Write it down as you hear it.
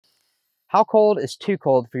How cold is too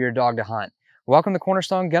cold for your dog to hunt? Welcome to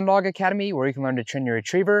Cornerstone Gundog Academy, where you can learn to train your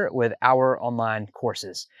retriever with our online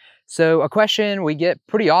courses. So a question we get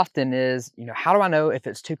pretty often is, how do I know if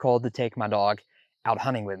it's too cold to take my dog out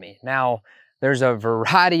hunting with me? Now, there's a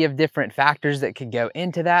variety of different factors that could go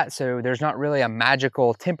into that. So there's not really a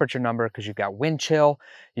magical temperature number because you've got wind chill,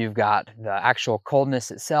 you've got the actual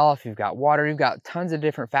coldness itself, you've got water, you've got tons of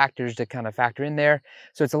different factors to kind of factor in there.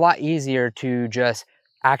 So it's a lot easier to just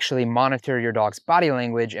actually monitor your dog's body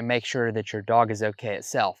language and make sure that your dog is okay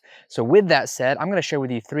itself. So with that said, I'm gonna share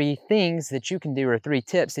with you 3 things that you can do, or 3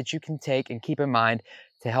 tips that you can take and keep in mind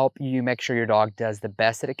to help you make sure your dog does the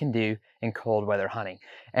best that it can do in cold weather hunting.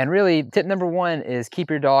 And really, tip number 1 is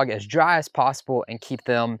keep your dog as dry as possible and keep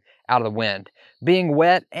them out of the wind. Being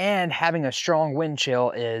wet and having a strong wind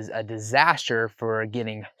chill is a disaster for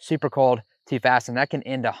getting super cold too fast, and that can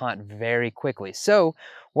end a hunt very quickly. So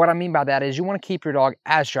what I mean by that is you want to keep your dog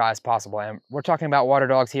as dry as possible. And we're talking about water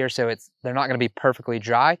dogs here, so they're not going to be perfectly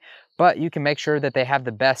dry, but you can make sure that they have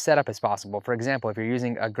the best setup as possible. For example, if you're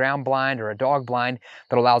using a ground blind or a dog blind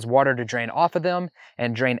that allows water to drain off of them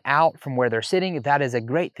and drain out from where they're sitting, that is a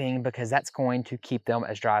great thing because that's going to keep them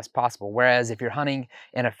as dry as possible. Whereas if you're hunting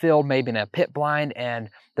in a field, maybe in a pit blind, and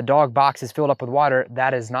the dog box is filled up with water,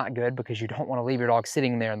 that is not good because you don't want to leave your dog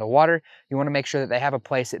sitting there in the water. You want to make sure that they have a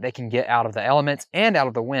place that they can get out of the elements and out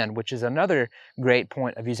of the wind, which is another great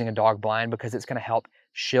point of using a dog blind because it's going to help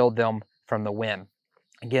shield them from the wind.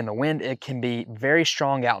 Again, the wind, it can be very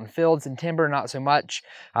strong out in fields and timber, not so much,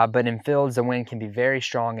 but in fields, the wind can be very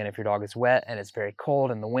strong. And if your dog is wet and it's very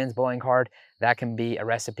cold and the wind's blowing hard, that can be a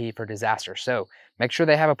recipe for disaster. So make sure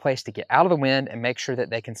they have a place to get out of the wind and make sure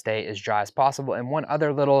that they can stay as dry as possible. And one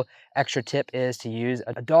other little extra tip is to use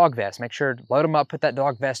a dog vest. Make sure to load them up, put that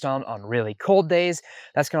dog vest on really cold days.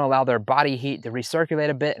 That's going to allow their body heat to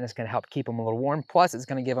recirculate a bit, and it's going to help keep them a little warm. Plus, it's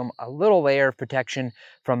going to give them a little layer of protection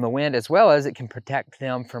from the wind, as well as it can protect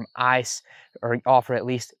them from ice, or offer at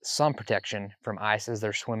least some protection from ice as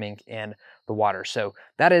they're swimming in the water. So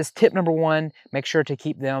that is tip number 1. Make sure to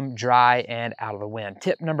keep them dry and out of the wind.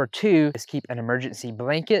 Tip number 2 is keep an emergency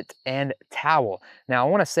blanket and towel. Now, I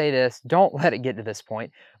want to say this, don't let it get to this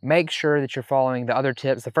point. Make sure that you're following the other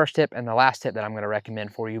tips, the first tip and the last tip that I'm going to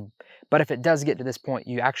recommend for you. But if it does get to this point,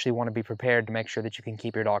 you actually want to be prepared to make sure that you can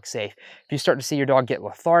keep your dog safe. If you start to see your dog get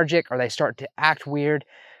lethargic or they start to act weird,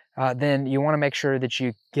 then you want to make sure that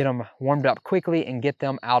you get them warmed up quickly and get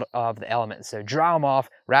them out of the elements. So dry them off,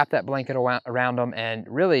 wrap that blanket around them, and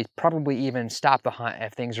really probably even stop the hunt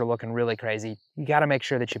if things are looking really crazy. You got to make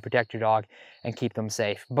sure that you protect your dog and keep them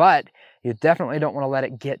safe. But you definitely don't want to let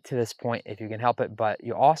it get to this point if you can help it. But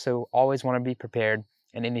you also always want to be prepared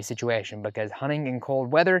in any situation, because hunting in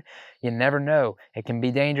cold weather, you never know. It can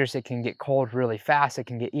be dangerous. It can get cold really fast. It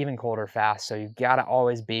can get even colder fast. So you got to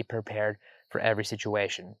always be prepared for every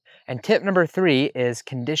situation. And tip number 3 is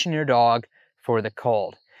condition your dog for the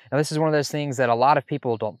cold. Now, this is one of those things that a lot of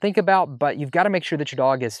people don't think about, but you've got to make sure that your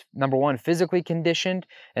dog is, number 1, physically conditioned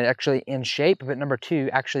and actually in shape, but number 2,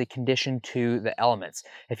 actually conditioned to the elements.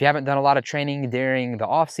 If you haven't done a lot of training during the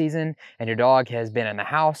off season and your dog has been in the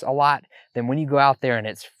house a lot, then when you go out there and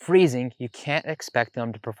it's freezing, you can't expect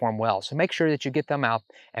them to perform well. So make sure that you get them out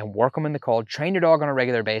and work them in the cold. Train your dog on a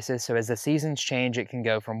regular basis. So as the seasons change, it can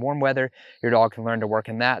go from warm weather, your dog can learn to work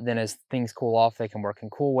in that. Then as things cool off, they can work in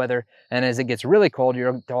cool weather. And as it gets really cold,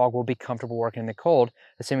 your dog will be comfortable working in the cold,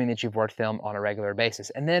 assuming that you've worked them on a regular basis.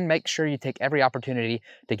 And then make sure you take every opportunity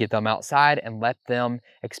to get them outside and let them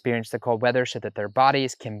experience the cold weather so that their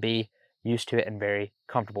bodies can be used to it and very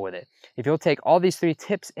comfortable with it. If you'll take all these 3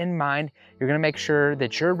 tips in mind, you're going to make sure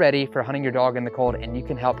that you're ready for hunting your dog in the cold, and you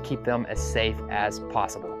can help keep them as safe as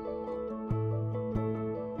possible.